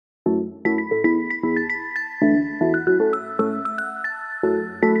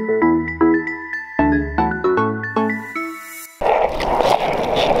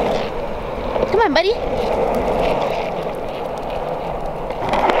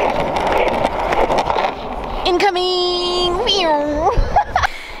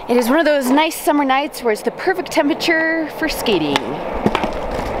It is one of those nice summer nights where it's the perfect temperature for skating.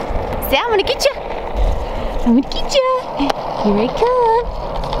 See, I'm gonna get you. I'm gonna get you. Here I come.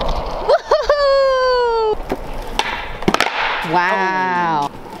 Woohoo! Wow.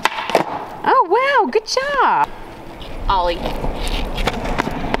 Oh wow, good job. Ollie.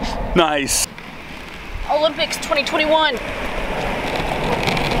 Nice. Olympics 2021.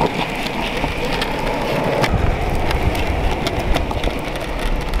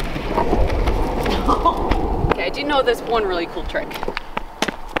 Okay, I do know this one really cool trick.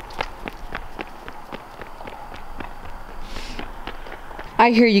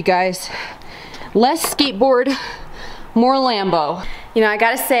 I hear you guys. Less skateboard, more Lambo. You know, I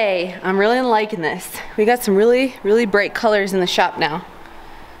gotta say, I'm really liking this. We got some really, really bright colors in the shop now.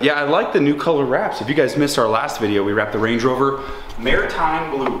 Yeah, I like the new color wraps. If you guys missed our last video, we wrapped the Range Rover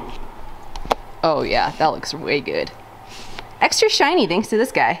Maritime Blue. Oh yeah, that looks way good. Extra shiny thanks to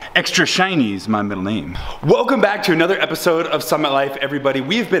this guy. Extra shiny is my middle name. Welcome back to another episode of Summit Life, everybody.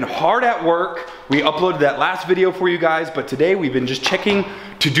 We've been hard at work. We uploaded that last video for you guys, but today we've been just checking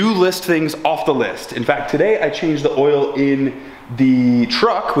to-do list things off the list. In fact, today I changed the oil in the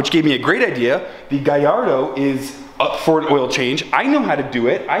truck, which gave me a great idea. The Gallardo is up for an oil change. I know how to do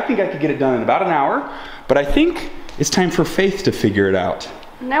it. I think I could get it done in about an hour, but I think it's time for Faith to figure it out.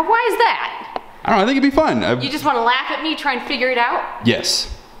 Now why is that? I don't know, I think it'd be fun. You just want to laugh at me, try and figure it out?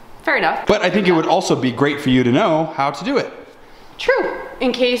 Yes. Fair enough. But I think it would also be great for you to know how to do it. True,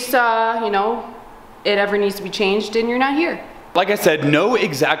 in case, you know, it ever needs to be changed and you're not here. Like I said, no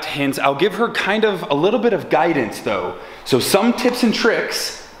exact hints. I'll give her kind of a little bit of guidance though. So some tips and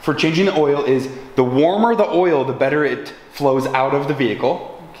tricks for changing the oil is the warmer the oil, the better it flows out of the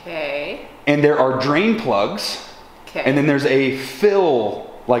vehicle. Okay. And there are drain plugs. Okay. And then there's a fill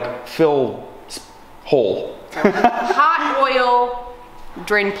hole. Hot oil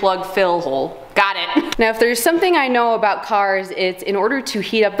drain plug fill hole. Got it. Now if there's something I know about cars, it's in order to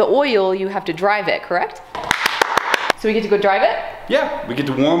heat up the oil, you have to drive it, correct? So we get to go drive it? Yeah, we get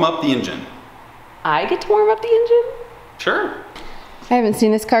to warm up the engine. I get to warm up the engine? Sure. I haven't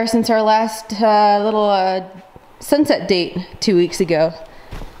seen this car since our last little sunset date 2 weeks ago.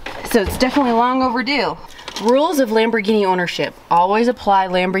 So it's definitely long overdue. Rules of Lamborghini ownership. Always apply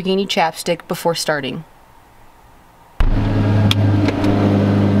Lamborghini chapstick before starting.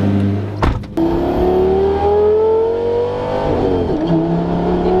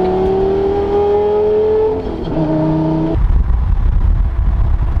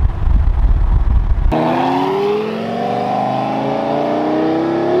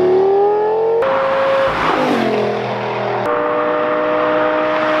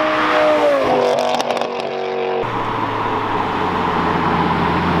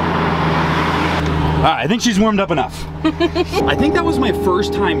 I think she's warmed up enough. I think that was my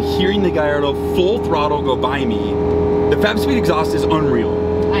first time hearing the Gallardo full throttle go by me. The Fab Speed exhaust is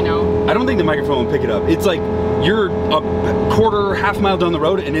unreal. I know. I don't think the microphone will pick it up. It's like you're a quarter, half mile down the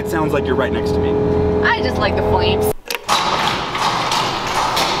road and it sounds like you're right next to me. I just like the flames.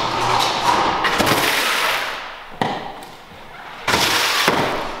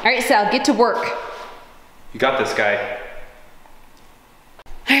 All right, Sal, get to work. You got this, guy.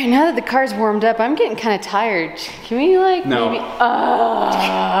 All right, now that the car's warmed up, I'm getting kind of tired. Can we maybe?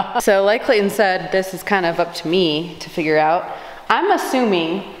 So like Clayton said, this is kind of up to me to figure out. I'm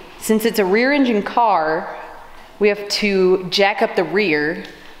assuming, since it's a rear engine car, we have to jack up the rear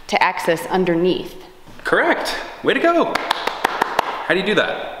to access underneath. Correct. Way to go. How do you do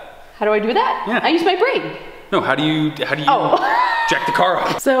that? How do I do that? Yeah. I use my brain. No, how do you jack the car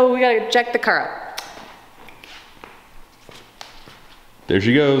up? So we gotta jack the car up. There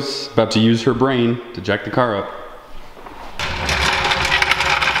she goes, about to use her brain to jack the car up. All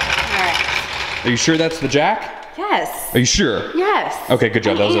right. Are you sure that's the jack? Yes. Are you sure? Yes. Okay, good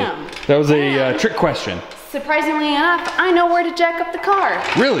job. That was a trick question. Surprisingly enough, I know where to jack up the car.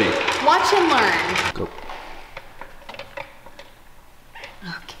 Really? Watch and learn. Go.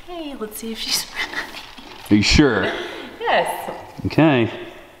 Okay, let's see if she's ready. Are you sure? Yes. Okay.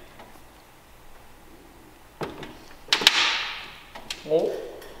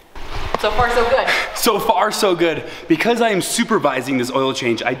 So far, so good. So far, so good. Because I am supervising this oil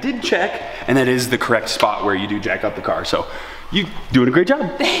change, I did check, and that is the correct spot where you do jack up the car. So you're doing a great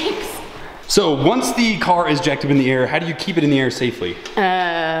job. Thanks. So once the car is jacked up in the air, how do you keep it in the air safely?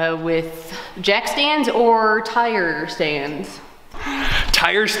 With jack stands or tire stands?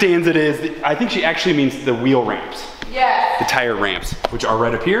 Tire stands it is. I think she actually means the wheel ramps. Yes. The tire ramps, which are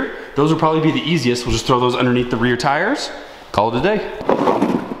right up here. Those will probably be the easiest. We'll just throw those underneath the rear tires. Call it a day.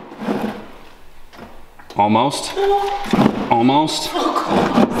 Almost. Almost. So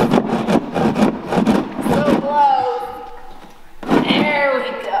close. There we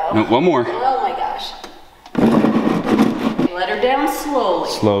go. No, one more. Oh my gosh. Let her down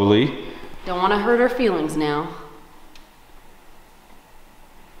slowly. Slowly. Don't want to hurt her feelings now.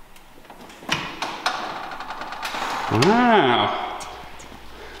 Wow.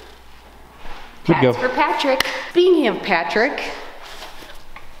 Good go. That's for Patrick. Speaking of Patrick.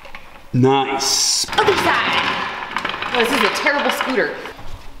 Nice. Other side. Oh, this is a terrible scooter.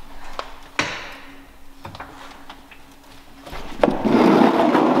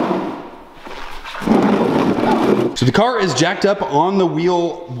 So the car is jacked up on the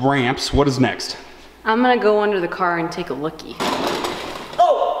wheel ramps. What is next? I'm gonna go under the car and take a lookie.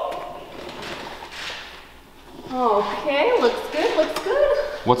 Oh! Okay, looks good, looks good.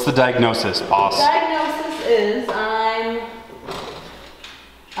 What's the diagnosis, boss? Diagnosis is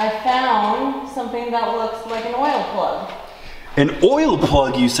I found something that looks like an oil plug. An oil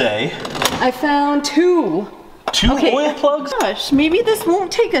plug, you say? I found two. Two oil plugs? Gosh, maybe this won't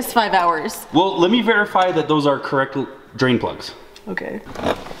take us 5 hours. Well, let me verify that those are correct drain plugs. Okay.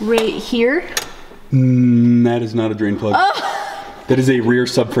 Right here. That is not a drain plug. Oh. That is a rear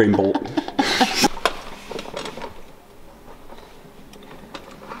subframe bolt.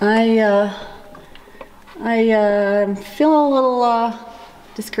 I'm feeling a little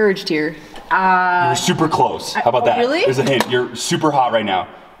discouraged here. You're super close. How about that? Really? There's a hint. You're super hot right now.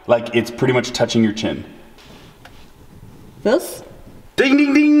 Like it's pretty much touching your chin. This? Ding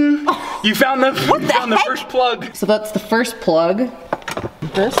ding ding! Oh. You found the first plug. So that's the first plug.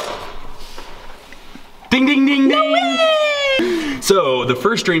 This? Ding ding ding No ding! way! So the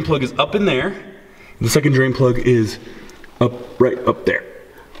first drain plug is up in there. The second drain plug is right up there.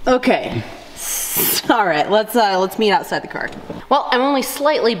 Okay. All right, let's meet outside the car. Well, I'm only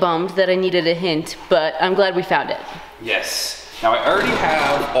slightly bummed that I needed a hint, but I'm glad we found it. Yes. Now I already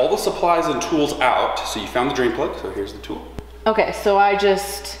have all the supplies and tools out. So you found the drain plug, so here's the tool. Okay, so I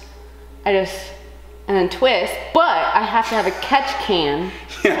just, and then twist, but I have to have a catch can.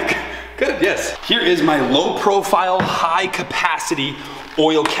 Yeah, good, yes. Here is my low profile, high capacity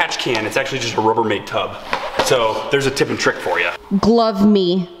oil catch can. It's actually just a Rubbermaid tub. So there's a tip and trick for you. Glove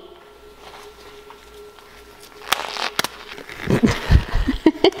me.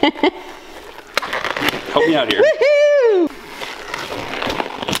 Help me out here. Woohoo!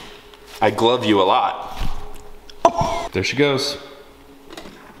 I glove you a lot. Oh, there she goes.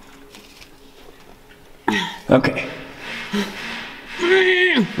 Okay.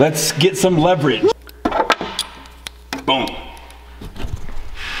 Let's get some leverage. Boom.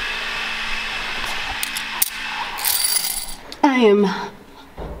 I am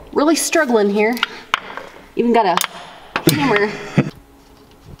really struggling here. Even got a hammer.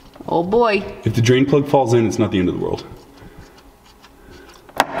 Oh boy. If the drain plug falls in, it's not the end of the world.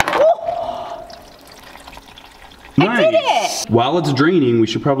 Nice. I did it! While it's draining, we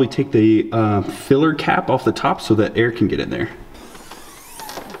should probably take the filler cap off the top so that air can get in there.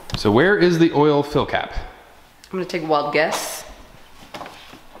 So where is the oil fill cap? I'm gonna take a wild guess.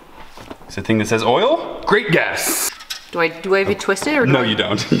 Is the thing that says oil? Great guess. Do I have it twisted or No, you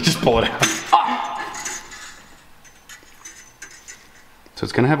don't. You just pull it out. Ah. So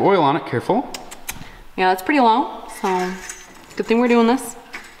it's gonna have oil on it, careful. Yeah, that's pretty long, so good thing we're doing this.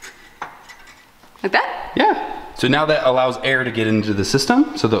 Like that? Yeah. So now that allows air to get into the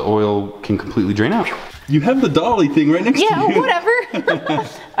system so the oil can completely drain out. You have the dolly thing right next to you. Yeah, whatever.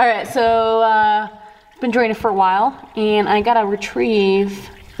 All right, so been draining for a while, and I gotta retrieve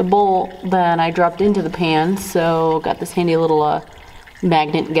the bolt that I dropped into the pan, so got this handy little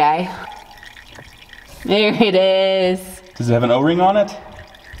magnet guy. There it is. Does it have an O-ring on it?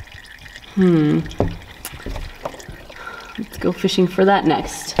 Let's go fishing for that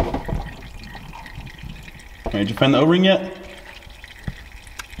next. Did you find the O-ring yet?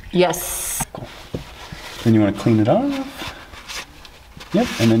 Yes. Cool. Then you want to clean it off. Yep,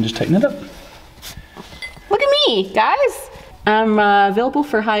 and then just tighten it up. Look at me, guys. I'm available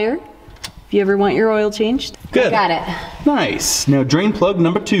for hire if you ever want your oil changed. Good. Got it. Nice. Now drain plug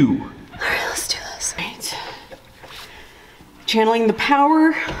number 2. All right, let's do this. All right. Channeling the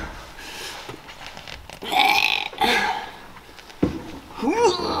power.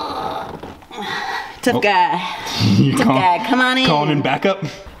 Tough guy. Tough guy, come on in. Calling in backup.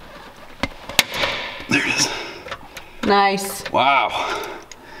 There it is. Nice. Wow.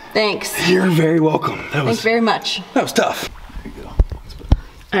 Thanks. You're very welcome. Thanks very much. That was tough. There you go.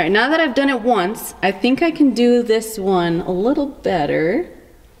 All right, now that I've done it once, I think I can do this one a little better.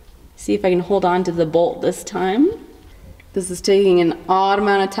 See if I can hold on to the bolt this time. This is taking an odd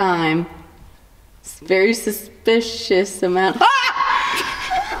amount of time. Very suspicious amount.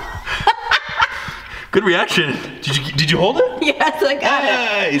 Good reaction. Did you hold it? Yes, I got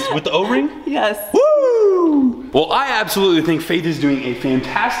it. Nice. With the O-ring? Yes. Woo! Well, I absolutely think Faith is doing a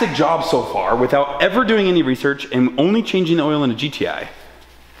fantastic job so far without ever doing any research and only changing the oil in a GTI.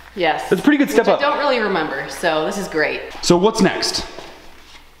 Yes. That's a pretty good step up. I don't really remember, so this is great. So what's next?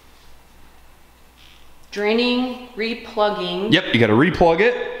 Draining, replugging. Yep, you gotta replug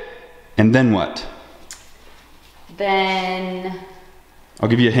it. And then what? Then... I'll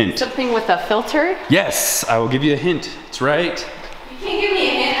give you a hint. Something with a filter? Yes, I will give you a hint. That's right. You can't give me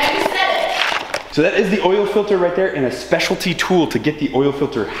a hint, I just said it. So that is the oil filter right there and a specialty tool to get the oil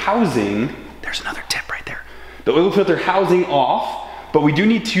filter housing. There's another tip right there. The oil filter housing off, but we do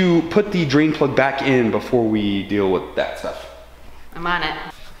need to put the drain plug back in before we deal with that stuff. I'm on it.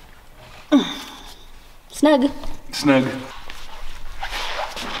 Snug. Snug.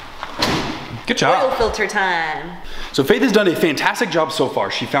 Good job. Oil filter time. So Faith has done a fantastic job so far.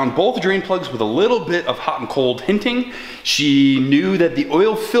 She found both drain plugs with a little bit of hot and cold hinting. She knew that the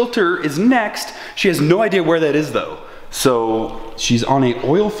oil filter is next. She has no idea where that is though. So she's on a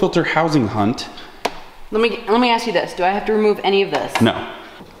oil filter housing hunt. Let me ask you this. Do I have to remove any of this? No.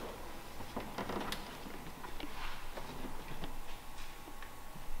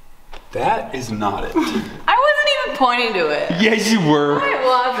 That is not it. I wasn't even pointing to it. Yes, you were. I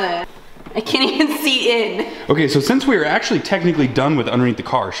wasn't. I can't even see in. Okay, so since we are actually technically done with underneath the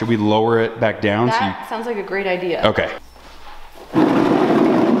car, should we lower it back down? That sounds like a great idea. Okay.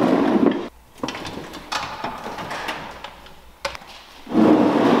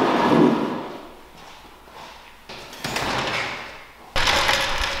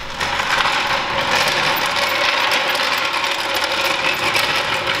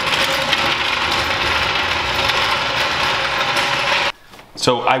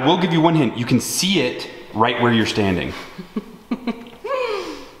 So I will give you one hint. You can see it right where you're standing.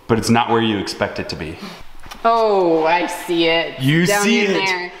 But it's not where you expect it to be. Oh, I see it. You down see in it.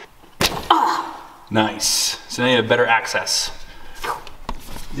 There. Nice. So now you have better access.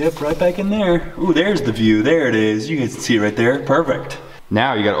 Yep, right back in there. Ooh, there's the view. There it is. You guys can see it right there. Perfect.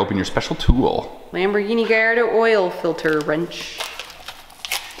 Now you gotta open your special tool. Lamborghini Gallardo oil filter wrench.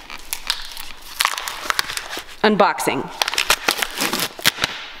 Unboxing.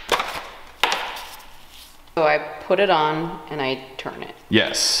 So I put it on and I turn it.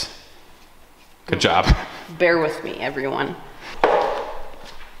 Yes. Good job. Bear with me, everyone.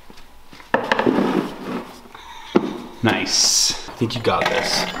 Nice. I think you got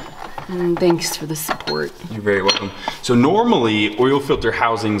this. Thanks for the support. You're very welcome. So normally oil filter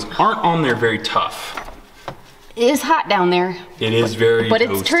housings aren't on there very tough. It is hot down there. It is very But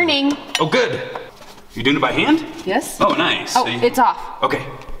toasty. it's turning. Oh, good. You doing it by hand? Yes. Oh, nice. Oh, it's off. Okay.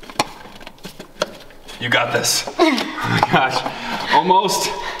 You got this. Oh my gosh. Almost.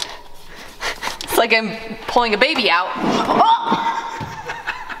 It's like I'm pulling a baby out.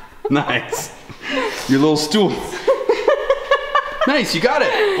 Nice. Your little stool. Nice, you got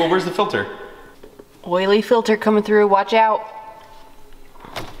it. Well, where's the filter? Oily filter coming through, watch out.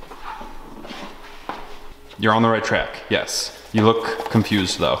 You're on the right track, yes. You look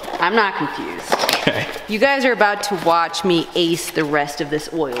confused though. I'm not confused. Okay. You guys are about to watch me ace the rest of this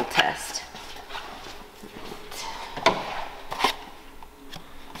oil test.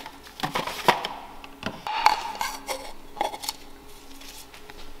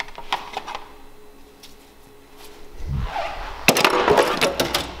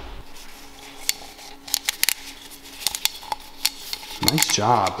 Nice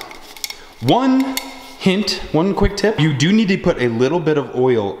job. One hint, one quick tip. You do need to put a little bit of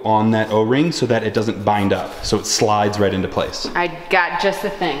oil on that O-ring so that it doesn't bind up, so it slides right into place. I got just the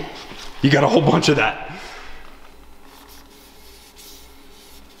thing. You got a whole bunch of that.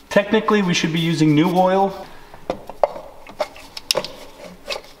 Technically, we should be using new oil.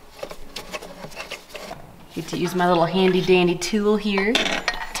 Need to use my little handy dandy tool here.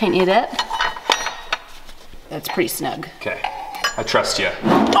 Tighten it up. That's pretty snug. Okay, I trust you.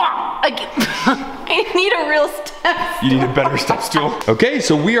 I need a real step. You need a better step stool. Okay,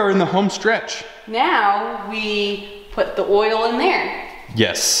 so we are in the home stretch. Now we put the oil in there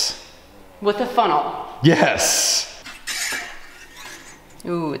Yes. with a funnel. Yes.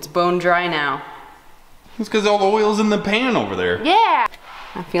 Ooh, it's bone dry now. It's because all the oil's in the pan over there. Yeah.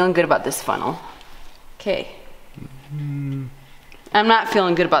 I'm feeling good about this funnel. Okay. I'm not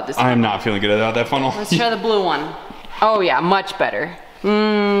feeling good about this one. I'm not feeling good about that funnel. Let's try the blue one. Oh yeah, much better.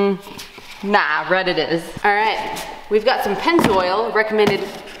 Nah, red it is. All right, we've got some Pennzoil, recommended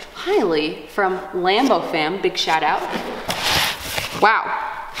highly from Lambo fam, big shout out. Wow,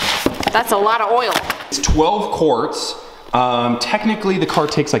 That's a lot of oil. It's 12 quarts. Technically the car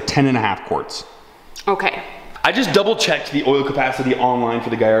takes like 10.5 quarts. Okay. I just double checked the oil capacity online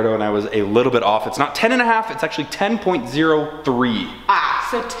for the Gallardo and I was a little bit off. It's not 10.5, it's actually 10.03. Ah,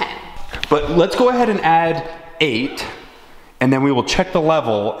 so 10. But let's go ahead and add 8 and then we will check the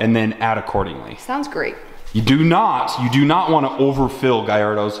level and then add accordingly. Sounds great. You do not want to overfill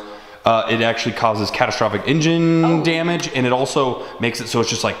Gallardos. It actually causes catastrophic engine damage and it also makes it so it's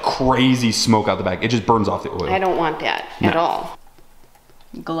just like crazy smoke out the back. It just burns off the oil. I don't want that at all.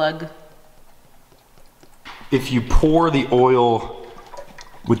 Glug. If you pour the oil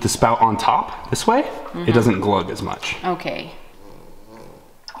with the spout on top this way, it doesn't glug as much. Okay.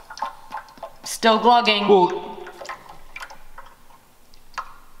 Still glugging. Well,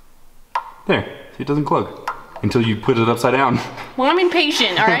 there, see, it doesn't glug until you put it upside down. Well, I'm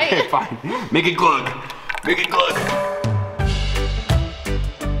impatient, all right? Okay, fine. Make it glug. Make it glug.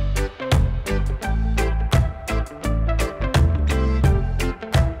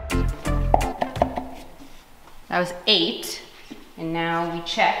 That was 8, and now we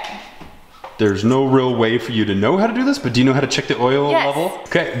check. There's no real way for you to know how to do this, but do you know how to check the oil level?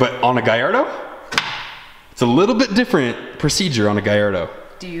 Okay, but on a Gallardo, it's a little bit different procedure on a Gallardo.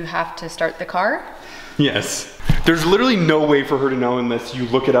 Do you have to start the car? Yes. There's literally no way for her to know unless you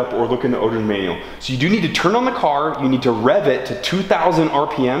look it up or look in the owner's manual. So you do need to turn on the car, you need to rev it to 2,000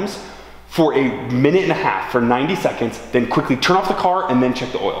 RPMs for a minute and a half, for 90 seconds, then quickly turn off the car and then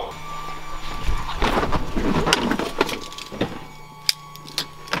check the oil.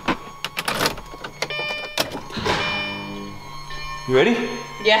 You ready?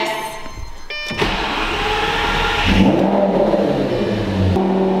 Yes.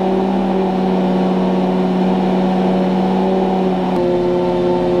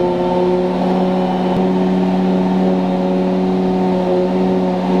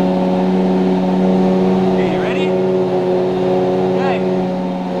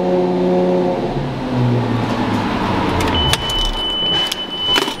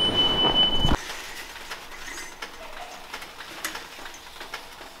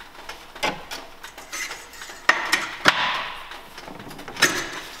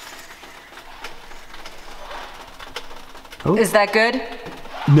 Oh. Is that good?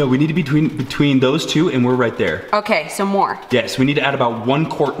 No, we need to be between those two and we're right there. Okay, so more. Yes, we need to add about 1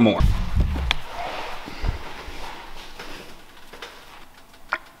 quart more.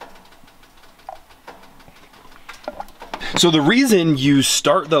 So the reason you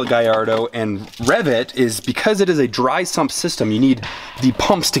start the Gallardo and rev it is because it is a dry sump system. You need the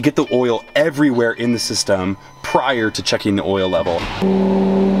pumps to get the oil everywhere in the system prior to checking the oil level.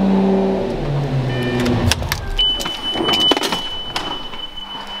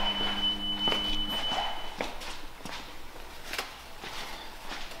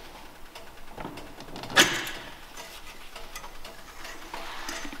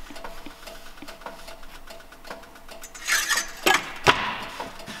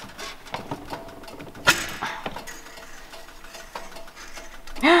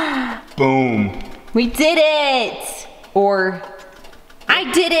 Boom. We did it! Or,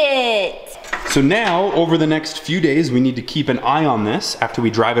 I did it! So now, over the next few days, we need to keep an eye on this. After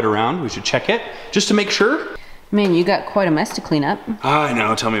we drive it around, we should check it, just to make sure. Man, you got quite a mess to clean up. I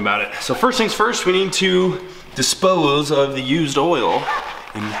know, tell me about it. So first things first, we need to dispose of the used oil.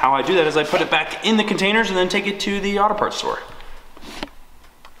 And how I do that is I put it back in the containers and then take it to the auto parts store.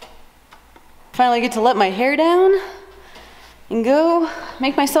 Finally get to let my hair down and go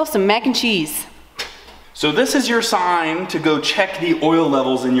make myself some mac and cheese. So this is your sign to go check the oil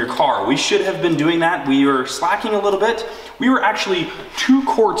levels in your car. We should have been doing that. We were slacking a little bit. We were actually 2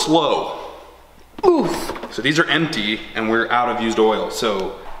 quarts low. Oof. So these are empty and we're out of used oil.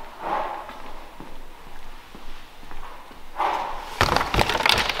 So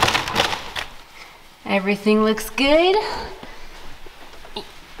everything looks good.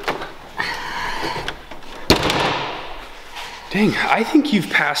 dang, I think you've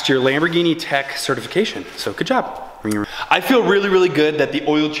passed your Lamborghini Tech certification, so good job. I feel really, really good that the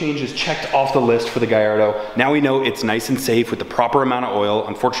oil change is checked off the list for the Gallardo. Now we know it's nice and safe with the proper amount of oil.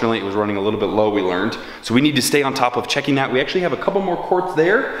 Unfortunately, it was running a little bit low, we learned. So we need to stay on top of checking that. We actually have a couple more quarts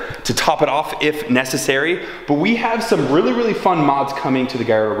there to top it off if necessary. But we have some really, really fun mods coming to the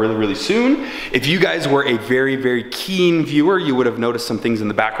Gallardo really, really soon. If you guys were a very, very keen viewer, you would have noticed some things in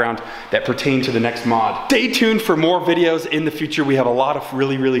the background that pertain to the next mod. Stay tuned for more videos in the future. We have a lot of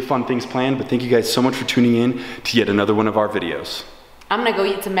really, really fun things planned, but thank you guys so much for tuning in to yet another one of our videos. I'm gonna go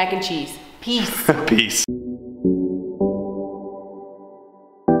eat some mac and cheese. Peace. Peace.